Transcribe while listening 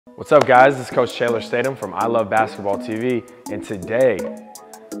What's up guys, this is Coach Taylor Statham from ILoveBasketballTV, and today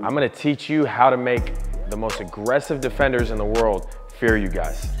I'm going to teach you how to make the most aggressive defenders in the world fear you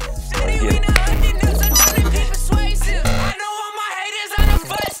guys. Let's get it.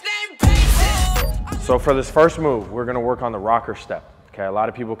 So for this first move, we're going to work on the rocker step. Okay, a lot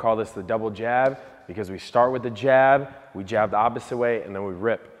of people call this the double jab because we start with the jab, we jab the opposite way, and then we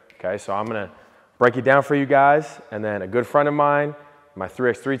rip. Okay, so I'm going to break it down for you guys, and then a good friend of mine, my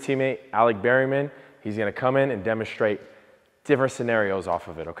 3x3 teammate, Alec Berryman, he's gonna come in and demonstrate different scenarios off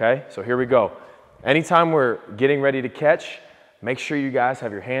of it, okay? So here we go. Anytime we're getting ready to catch, make sure you guys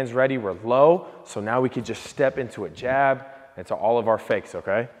have your hands ready. We're low, so now we can just step into a jab, into all of our fakes,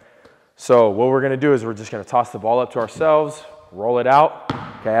 okay? So what we're gonna do is we're just gonna toss the ball up to ourselves, roll it out.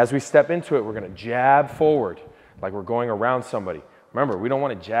 Okay, as we step into it, we're gonna jab forward, like we're going around somebody. Remember, we don't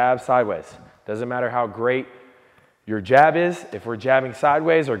wanna jab sideways. Doesn't matter how great your jab is, if we're jabbing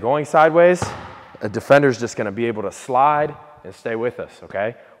sideways or going sideways, a defender's just gonna be able to slide and stay with us,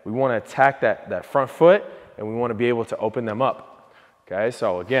 okay? We wanna attack that front foot, and we wanna be able to open them up, okay?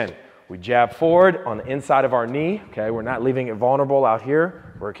 So again, we jab forward on the inside of our knee, okay? We're not leaving it vulnerable out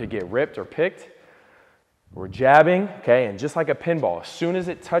here where it could get ripped or picked. We're jabbing, okay? And just like a pinball, as soon as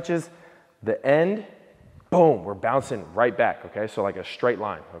it touches the end, boom, we're bouncing right back, okay? So like a straight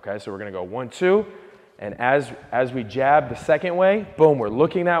line, okay? So we're gonna go 1, 2, and as we jab the second way, boom, we're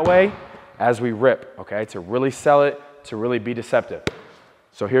looking that way as we rip, okay? To really sell it, to really be deceptive.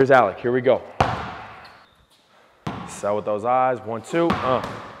 So here's Alec, here we go. Sell with those eyes, 1, 2,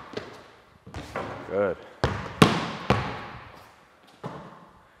 Good.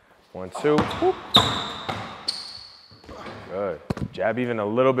 1, 2, whoop. Good. Jab even a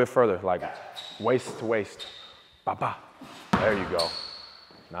little bit further, like waist to waist. Ba, ba. There you go.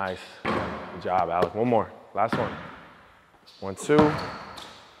 Nice. Good job, Alec. One more. Last one. 1, 2.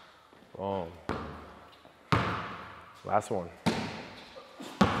 Boom. Last one.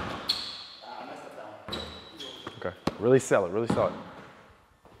 Okay. Really sell it. Really sell it.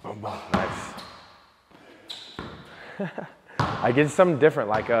 Boom, boom. Nice. I get something different,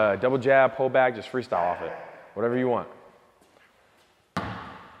 like a double jab, pull back, just freestyle off it. Whatever you want.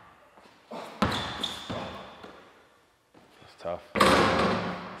 Tough.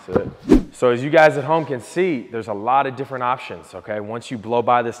 That's it. So as you guys at home can see, there's a lot of different options, okay? Once you blow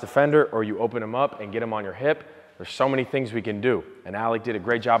by this defender or you open him up and get him on your hip, there's so many things we can do. And Alec did a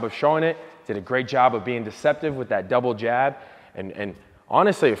great job of showing it, did a great job of being deceptive with that double jab. And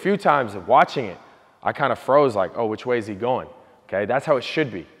honestly, a few times of watching it, I kind of froze like, oh, which way is he going? Okay, that's how it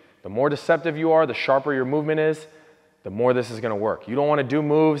should be. The more deceptive you are, the sharper your movement is, the more this is gonna work. You don't wanna do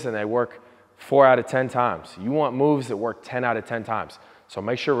moves and they work 4 out of 10 times. You want moves that work 10 out of 10 times. So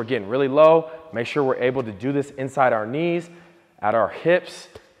make sure we're getting really low, make sure we're able to do this inside our knees, at our hips,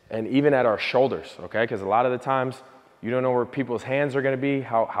 and even at our shoulders, okay? Because a lot of the times, you don't know where people's hands are gonna be,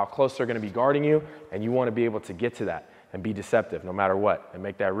 how close they're gonna be guarding you, and you wanna be able to get to that and be deceptive no matter what, and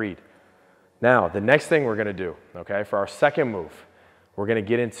make that read. Now, the next thing we're gonna do, okay, for our second move, we're gonna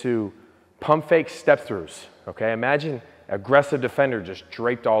get into pump fake step throughs, okay? Imagine aggressive defender just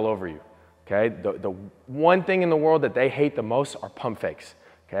draped all over you. Okay, the one thing in the world that they hate the most are pump fakes,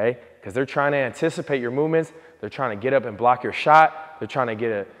 okay? Because they're trying to anticipate your movements, they're trying to get up and block your shot, they're trying to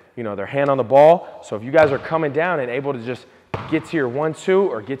get their hand on the ball. So if you guys are coming down and able to just get to your 1, 2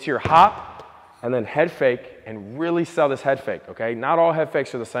 or get to your hop and then head fake and really sell this head fake, okay? Not all head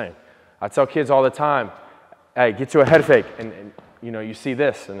fakes are the same. I tell kids all the time, hey, get to a head fake and you see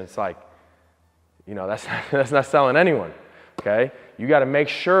this and it's like, that's not selling anyone, okay? You got to make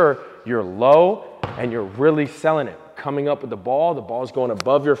sure you're low and you're really selling it. Coming up with the ball's going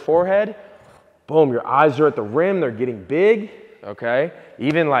above your forehead. Boom, your eyes are at the rim, they're getting big, okay?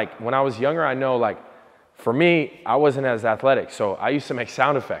 Even like when I was younger, I know like for me, I wasn't as athletic, so I used to make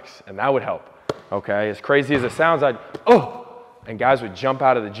sound effects and that would help, okay? As crazy as it sounds, and guys would jump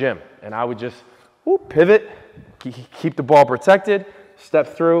out of the gym and I would just pivot, keep the ball protected,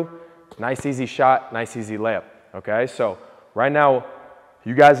 step through, nice easy shot, nice easy layup, okay? So right now,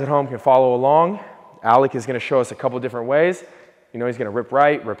 you guys at home can follow along. Alec is gonna show us a couple different ways. He's gonna rip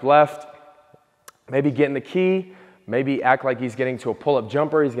right, rip left, maybe get in the key, maybe act like he's getting to a pull-up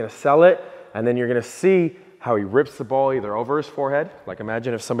jumper, he's gonna sell it, and then you're gonna see how he rips the ball either over his forehead, like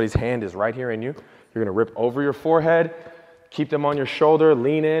imagine if somebody's hand is right here in you, you're gonna rip over your forehead, keep them on your shoulder,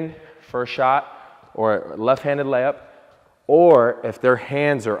 lean in for a shot, or a left-handed layup, or if their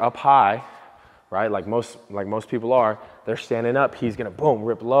hands are up high, right, like most people are, they're standing up, he's gonna, boom,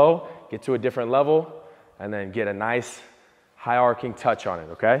 rip low, get to a different level, and then get a nice high arcing touch on it,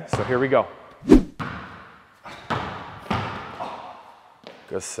 okay? So here we go.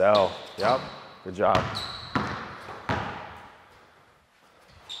 Good sell. Yep. Good job.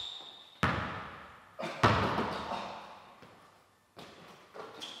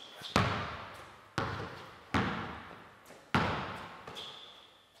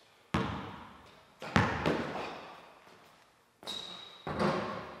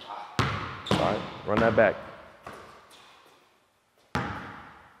 All right, run that back.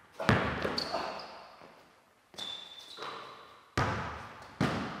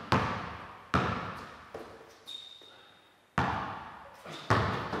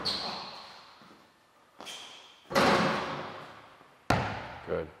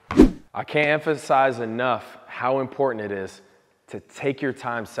 Good. I can't emphasize enough how important it is to take your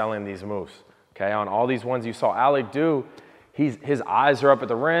time selling these moves. Okay, on all these ones you saw Alec do, his eyes are up at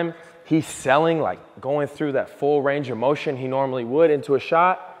the rim. He's selling, like going through that full range of motion he normally would into a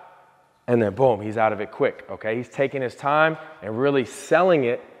shot, and then boom, he's out of it quick, okay? He's taking his time and really selling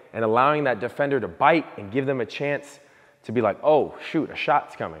it and allowing that defender to bite and give them a chance to be like, oh, shoot, a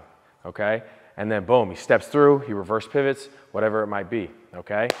shot's coming, okay? And then boom, he steps through, he reverse pivots, whatever it might be,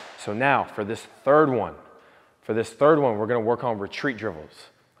 okay? So now for this third one, we're gonna work on retreat dribbles,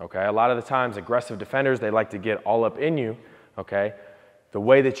 okay? A lot of the times, aggressive defenders, they like to get all up in you, okay? The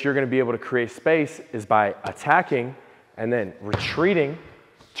way that you're gonna be able to create space is by attacking and then retreating,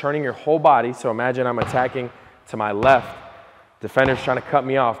 turning your whole body. So imagine I'm attacking to my left, defender's trying to cut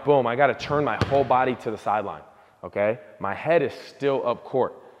me off, boom, I gotta turn my whole body to the sideline, okay? My head is still up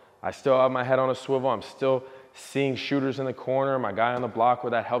court. I still have my head on a swivel, I'm still seeing shooters in the corner, my guy on the block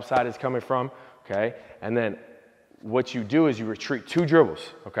where that help side is coming from, okay? And then what you do is you retreat 2 dribbles,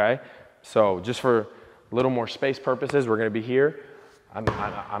 okay? So just for a little more space purposes, we're gonna be here.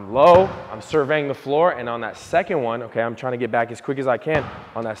 I'm low, I'm surveying the floor, and on that second one, okay, I'm trying to get back as quick as I can.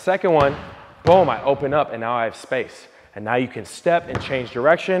 On that second one, boom, I open up and now I have space. And now you can step and change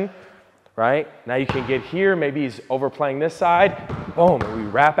direction, right? Now you can get here, maybe he's overplaying this side, boom, and we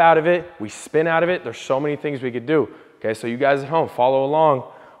wrap out of it, we spin out of it. There's so many things we could do. Okay, so you guys at home, follow along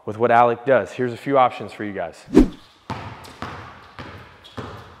with what Alec does. Here's a few options for you guys.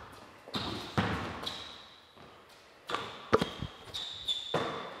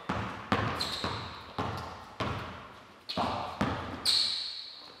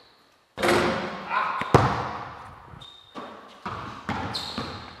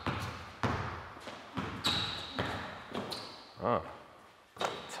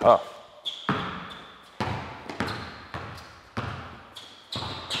 Tough.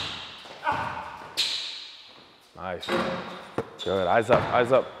 Nice. Good. Eyes up,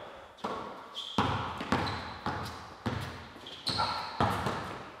 eyes up.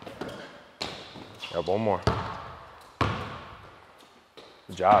 Yep, one more.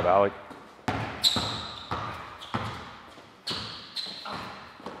 Good job, Alec.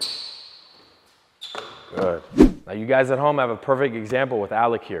 Good. Now you guys at home have a perfect example with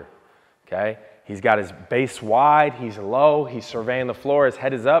Alec here, okay? He's got his base wide, he's low, he's surveying the floor, his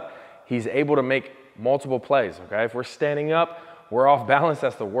head is up. He's able to make multiple plays, okay? If we're standing up, we're off balance,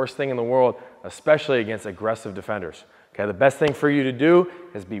 that's the worst thing in the world, especially against aggressive defenders. Okay, the best thing for you to do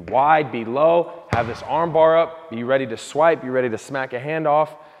is be wide, be low, have this arm bar up, be ready to swipe, be ready to smack a hand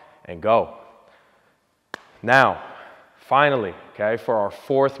off, and go. Now, finally, okay, for our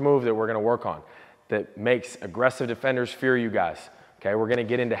fourth move that we're gonna work on that makes aggressive defenders fear you guys, okay? We're gonna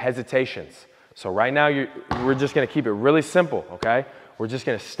get into hesitations. So right now, we're just gonna keep it really simple, okay? We're just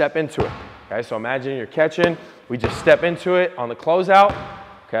gonna step into it, okay? So imagine you're catching, we just step into it on the closeout,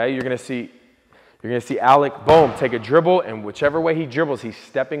 okay? You're gonna see Alec, boom, take a dribble, and whichever way he dribbles, he's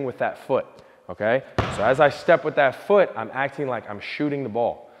stepping with that foot, okay? So as I step with that foot, I'm acting like I'm shooting the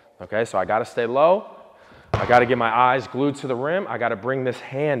ball, okay? So I gotta stay low, I gotta get my eyes glued to the rim, I gotta bring this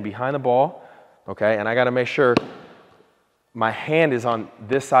hand behind the ball, okay? And I gotta make sure my hand is on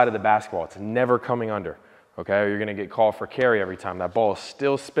this side of the basketball. It's never coming under, okay? Or you're gonna get called for carry every time. That ball is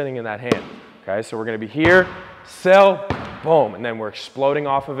still spinning in that hand, okay? So we're gonna be here, sell, boom, and then we're exploding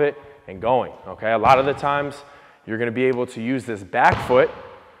off of it and going, okay? A lot of the times, you're gonna be able to use this back foot,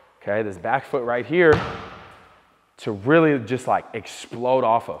 okay? This back foot right here to really just like explode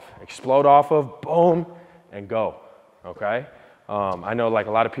off of, boom, and go, okay? I know like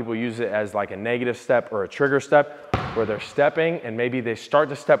a lot of people use it as like a negative step or a trigger step where they're stepping and maybe they start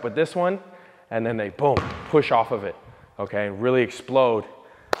to step with this one and then they, boom, push off of it, okay? And really explode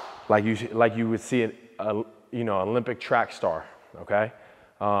like you would see an Olympic track star, okay?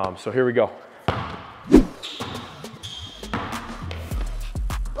 So here we go.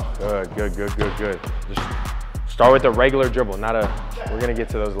 Good, good, good, good, good. Just start with a regular dribble, not a, we're gonna get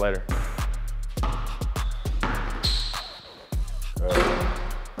to those later. Good.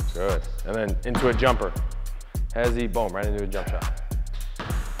 Good. And then into a jumper. Hezzy, boom, right into a jump shot.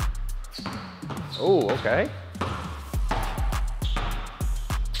 Oh, okay.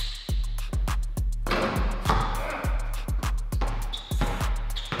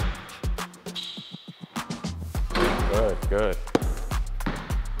 Good, good.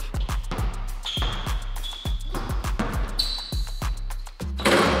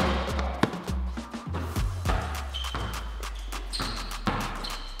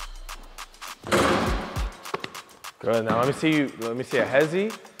 Good, now let me see a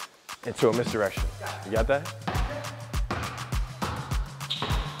hezzy into a misdirection. You got that?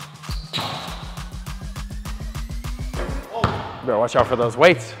 You better watch out for those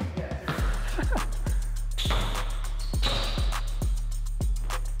weights.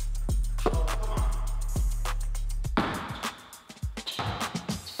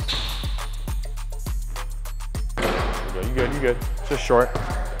 You good, you good. Just short.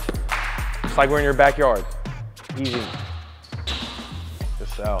 It's like we're in your backyard. Easy.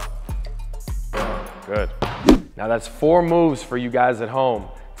 Just sell. Good. Now that's 4 moves for you guys at home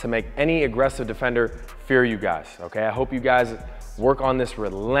to make any aggressive defender fear you guys, okay? I hope you guys work on this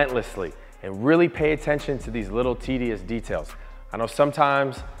relentlessly and really pay attention to these little tedious details. I know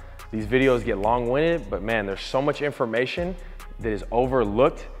sometimes these videos get long-winded, but man, there's so much information that is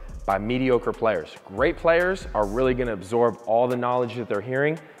overlooked by mediocre players. Great players are really gonna absorb all the knowledge that they're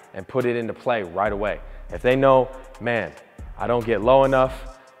hearing and put it into play right away. If they know, man, I don't get low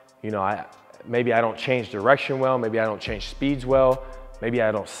enough, you know, maybe I don't change direction well, maybe I don't change speeds well, maybe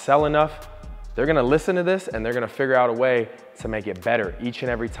I don't sell enough, they're gonna listen to this and they're gonna figure out a way to make it better each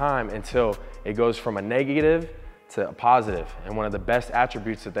and every time until it goes from a negative to a positive and one of the best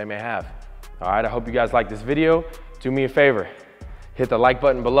attributes that they may have. All right, I hope you guys like this video. Do me a favor, hit the like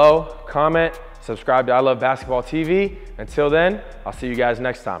button below, comment, subscribe to ILoveBasketballTV. Until then, I'll see you guys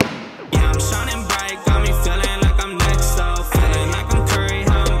next time. Yeah, I'm shining bright, got me feeling like I'm next, so feeling like I'm Curry,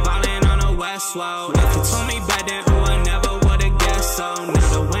 how I'm balling on the West, whoa.